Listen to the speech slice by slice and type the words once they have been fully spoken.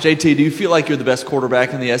JT, do you feel like you're the best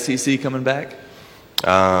quarterback in the SEC coming back?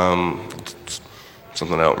 It's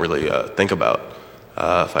something I don't really think about,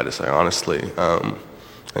 if I had to say honestly. I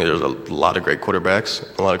think there's a lot of great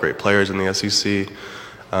quarterbacks, a lot of great players in the SEC.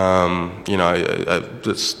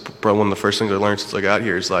 It's probably one of the first things I learned since I got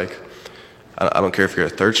here is like, I don't care if you're a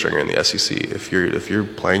third stringer in the SEC. If you're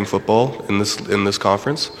playing football in this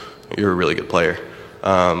conference, you're a really good player.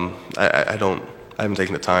 I haven't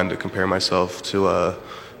taken the time to compare myself to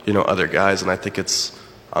other guys, and I think it's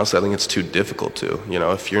too difficult to.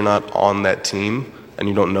 If you're not on that team and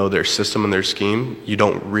you don't know their system and their scheme, you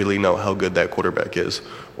don't really know how good that quarterback is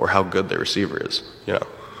or how good their receiver is.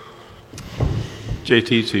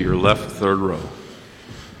 JT, to your left, third row.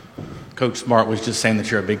 Coach Smart was just saying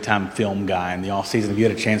that you're a big-time film guy in the offseason. Have you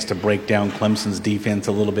had a chance to break down Clemson's defense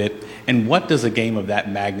a little bit? And what does a game of that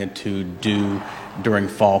magnitude do during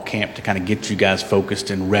fall camp to kind of get you guys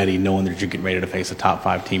focused and ready, knowing that you're getting ready to face a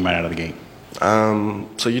top-5 team right out of the gate?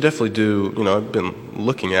 So you definitely do. I've been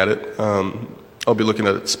looking at it. I'll be looking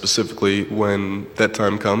at it specifically when that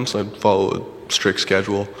time comes. I follow a strict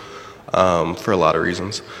schedule for a lot of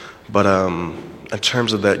reasons. But in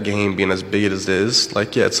terms of that game being as big as it is,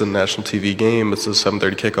 it's a national TV game. It's a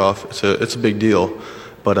 7:30 kickoff. It's a big deal.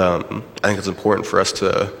 But I think it's important for us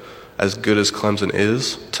to, as good as Clemson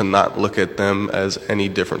is, to not look at them as any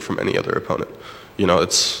different from any other opponent.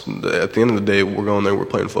 It's at the end of the day, we're going there, we're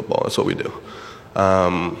playing football. That's what we do.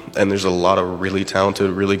 And there's a lot of really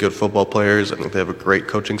talented, really good football players. I think they have a great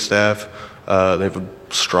coaching staff. They have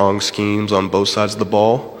strong schemes on both sides of the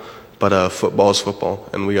ball. But football is football,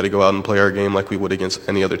 and we got to go out and play our game like we would against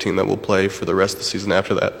any other team that will play for the rest of the season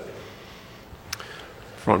after that.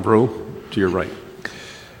 Front row, to your right.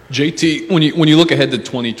 JT, when you look ahead to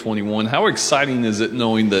 2021, how exciting is it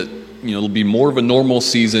knowing that it'll be more of a normal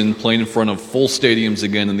season, playing in front of full stadiums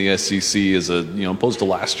again in the SEC, as opposed to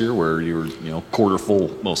last year where you were quarter full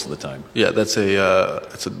most of the time? Yeah, that's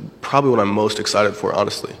probably what I'm most excited for,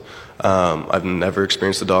 honestly. I've never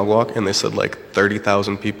experienced a dog walk, and they said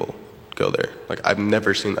 30,000 people go there. I've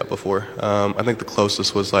never seen that before. I think the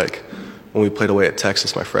closest was when we played away at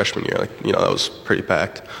Texas my freshman year. That was pretty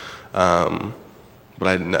packed. But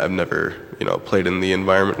I've never played in the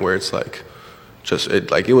environment where it's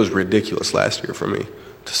it was ridiculous last year for me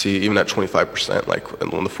to see even at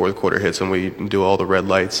 25%, when the fourth quarter hits and we do all the red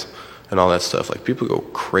lights and all that stuff. People go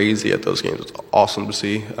crazy at those games. It's awesome to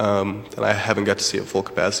see, and I haven't got to see it full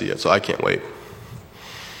capacity yet, so I can't wait.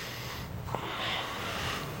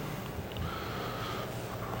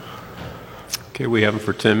 Okay, we have them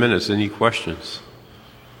for 10 minutes. Any questions?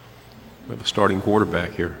 We have a starting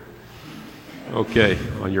quarterback here. Okay,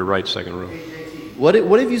 on your right, second row.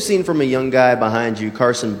 What have you seen from a young guy behind you,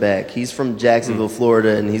 Carson Beck? He's from Jacksonville,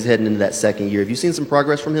 Florida, and he's heading into that second year. Have you seen some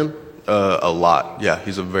progress from him? A lot. Yeah,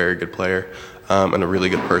 he's a very good player and a really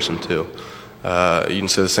good person, too. You can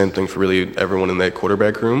say the same thing for really everyone in that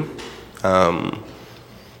quarterback room.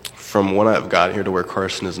 From when I've got here to where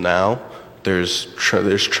Carson is now, there's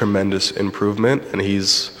tremendous improvement, and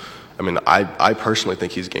I personally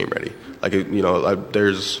think he's game ready.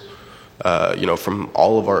 From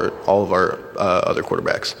all of our other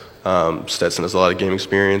quarterbacks. Stetson has a lot of game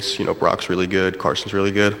experience. Brock's really good. Carson's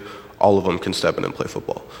really good. All of them can step in and play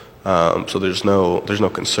football. So there's no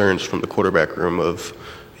concerns from the quarterback room of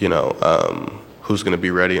who's going to be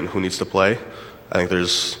ready and who needs to play. I think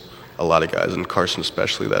there's a lot of guys, and Carson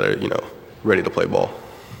especially, that are ready to play ball.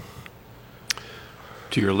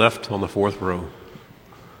 To your left on the fourth row.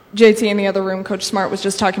 JT, in the other room, Coach Smart was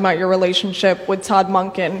just talking about your relationship with Todd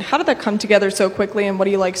Monken. How did that come together so quickly, and what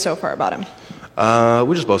do you like so far about him?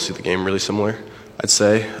 We just both see the game really similar, I'd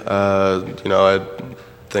say. I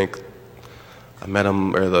think I met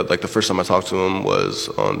him, or the first time I talked to him was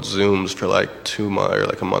on Zooms for 2 months, or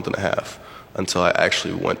a month and a half, until I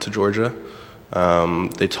actually went to Georgia.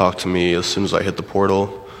 They talked to me as soon as I hit the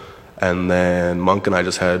portal, and then Monk and I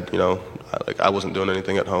just had, I wasn't doing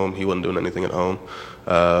anything at home, he wasn't doing anything at home.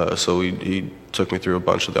 So he took me through a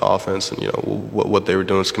bunch of the offense and what they were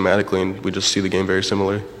doing schematically, and we just see the game very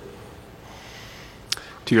similarly.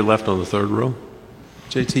 To your left on the third row.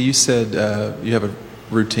 JT, you said you have a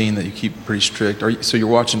routine that you keep pretty strict. So you're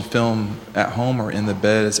watching film at home or in the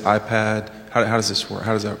bed? Is iPad? How does this work?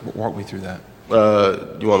 How does that walk me through that?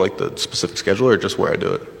 You want the specific schedule or just where I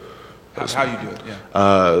do it? How you do it?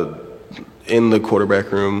 Yeah. In the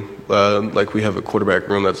quarterback room, we have a quarterback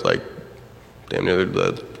room that's damn near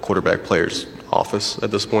the quarterback player's office at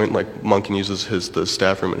this point. Monken uses the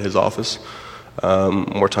staff room in his office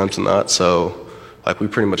more times than not. So we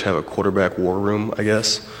pretty much have a quarterback war room, I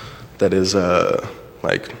guess, that is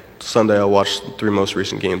Sunday I'll watch the 3 most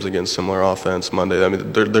recent games against similar offense. Monday, I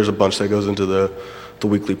mean, there's a bunch that goes into the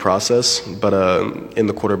weekly process, but in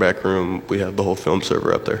the quarterback room, we have the whole film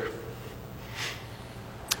server up there.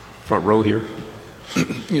 Front row here.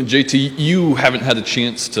 JT, you haven't had a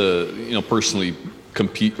chance to, personally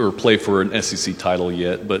compete or play for an SEC title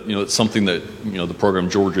yet, but it's something that the program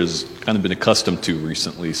Georgia's kind of been accustomed to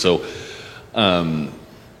recently. So,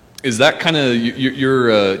 is that kind of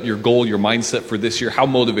your goal, your mindset for this year? How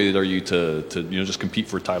motivated are you to just compete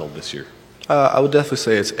for a title this year? I would definitely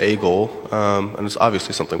say it's a goal, and it's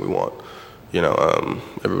obviously something we want.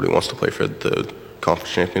 Everybody wants to play for the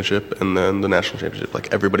conference championship and then the national championship.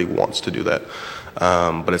 Like, everybody wants to do that,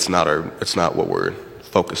 but it's not what we're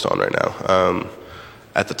focused on right now.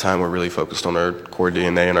 At the time, we're really focused on our core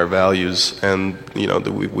DNA and our values, and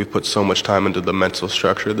we put so much time into the mental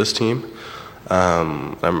structure of this team.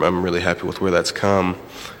 I'm really happy with where that's come.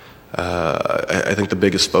 I think the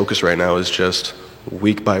biggest focus right now is just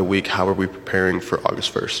week by week, how are we preparing for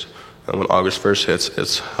August 1st? And when August 1st hits,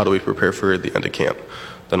 it's how do we prepare for the end of camp?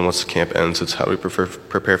 Then once the camp ends, it's how do we prepare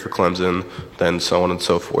for Clemson, then so on and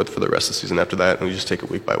so forth for the rest of the season after that, and we just take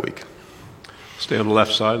it week by week. Stay on the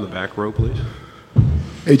left side in the back row, please.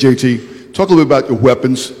 Hey, JT, talk a little bit about the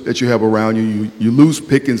weapons that you have around you. You lose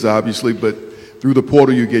Pickens, obviously, but through the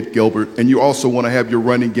portal you get Gilbert, and you also want to have your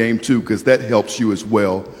running game too, because that helps you as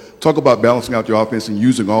well. Talk about balancing out your offense and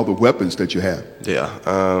using all the weapons that you have. Yeah,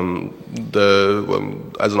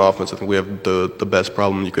 as an offense, I think we have the best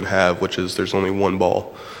problem you can have, which is there's only one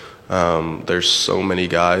ball. There's so many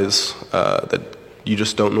guys that you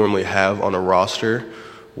just don't normally have on a roster,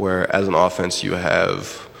 where as an offense you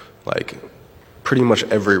have like pretty much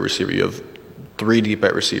every receiver. You have 3 deep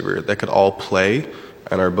at receiver that could all play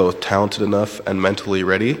and are both talented enough and mentally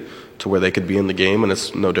ready to where they could be in the game, and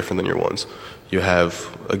it's no different than your ones. You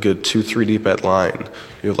have a good 2-3 deep at line.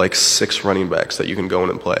 You have like 6 running backs that you can go in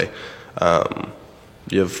and play.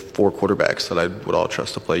 You have 4 quarterbacks that I would all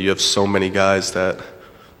trust to play. You have so many guys that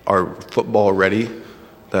are football ready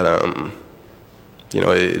that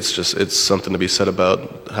it's something to be said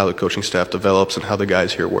about how the coaching staff develops and how the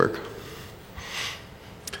guys here work.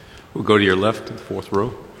 We'll go to your left, the 4th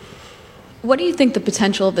row. What do you think the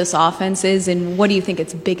potential of this offense is, and what do you think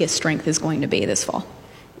its biggest strength is going to be this fall?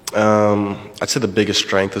 I'd say the biggest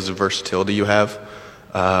strength is the versatility you have,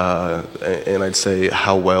 and I'd say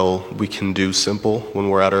how well we can do simple when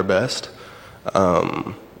we're at our best.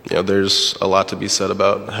 There's a lot to be said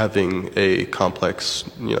about having a complex,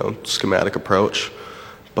 schematic approach,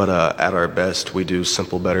 but at our best, we do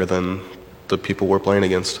simple better than the people we're playing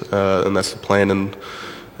against, and that's the plan. And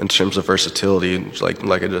in terms of versatility, like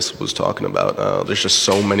I just was talking about, there's just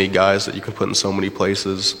so many guys that you can put in so many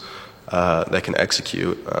places that can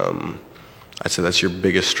execute. I'd say that's your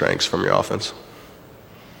biggest strengths from your offense.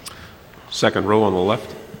 2nd row on the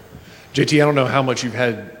left. JT, I don't know how much you've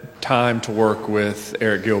had time to work with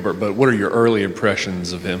Eric Gilbert, but what are your early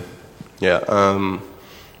impressions of him? Yeah,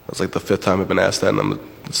 that's like the 5th time I've been asked that, and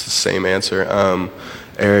it's the same answer.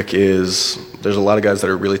 There's a lot of guys that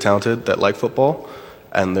are really talented that like football,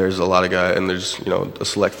 and there's a lot of guys, and there's a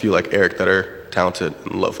select few like Eric that are talented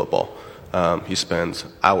and love football. He spends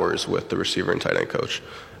hours with the receiver and tight end coach.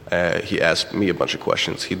 He asks me a bunch of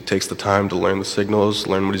questions. He takes the time to learn the signals,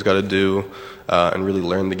 learn what he's got to do, and really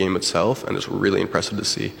learn the game itself, and it's really impressive to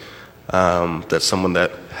see that someone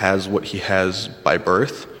that has what he has by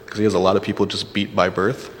birth, because he has a lot of people just beat by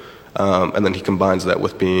birth, and then he combines that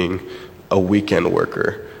with being a weekend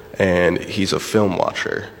worker, and he's a film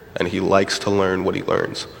watcher, and he likes to learn what he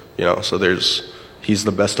learns. So he's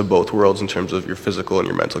the best of both worlds in terms of your physical and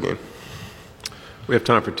your mental game. We have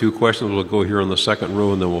time for 2 questions. We'll go here on the 2nd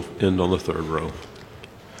row, and then we'll end on the 3rd row.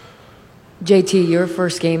 JT, your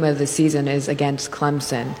first game of the season is against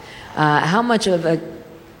Clemson. How much of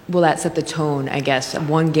will that set the tone, I guess?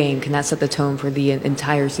 One game, can that set the tone for the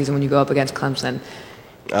entire season when you go up against Clemson?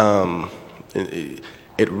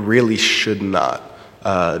 It really should not.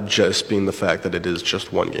 Just being the fact that it is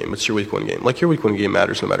just one game. It's your week 1 game. Like, your week 1 game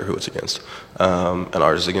matters no matter who it's against. And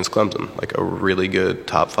ours is against Clemson, like a really good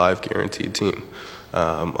top 5 guaranteed team.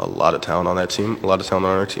 A lot of talent on that team, a lot of talent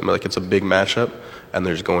on our team. Like, it's a big matchup, and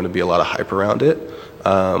there's going to be a lot of hype around it.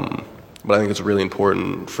 But I think it's really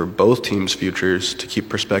important for both teams' futures to keep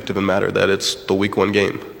perspective and matter that it's the week 1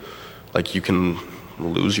 game. Like, you can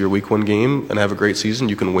lose your week 1 game and have a great season.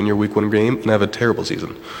 You can win your week 1 game and have a terrible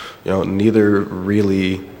season. Neither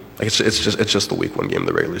really. Like, it's just the week 1 game of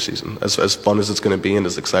the regular season. As fun as it's going to be and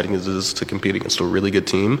as exciting as it is to compete against a really good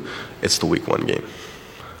team, it's the week 1 game.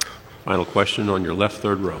 Final question on your left,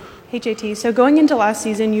 3rd row. Hey JT, so going into last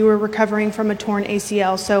season, you were recovering from a torn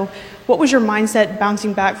ACL. So what was your mindset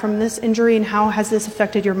bouncing back from this injury, and how has this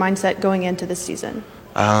affected your mindset going into this season?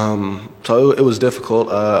 So it was difficult.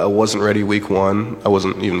 I wasn't ready week one. I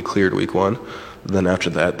wasn't even cleared week one. Then after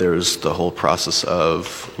that, there's the whole process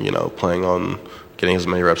of, playing on getting as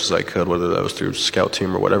many reps as I could, whether that was through scout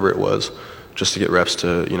team or whatever it was, just to get reps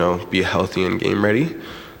to, be healthy and game ready.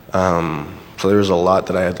 So there was a lot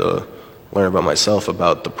that I had to learn about myself,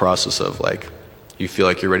 about the process of, you feel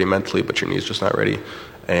like you're ready mentally, but your knee's just not ready,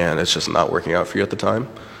 and it's just not working out for you at the time.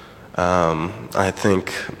 I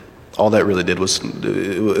think all that really did was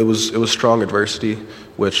it was strong adversity,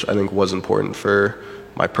 which I think was important for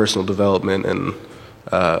my personal development and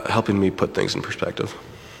helping me put things in perspective.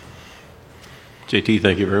 JT,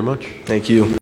 thank you very much. Thank you.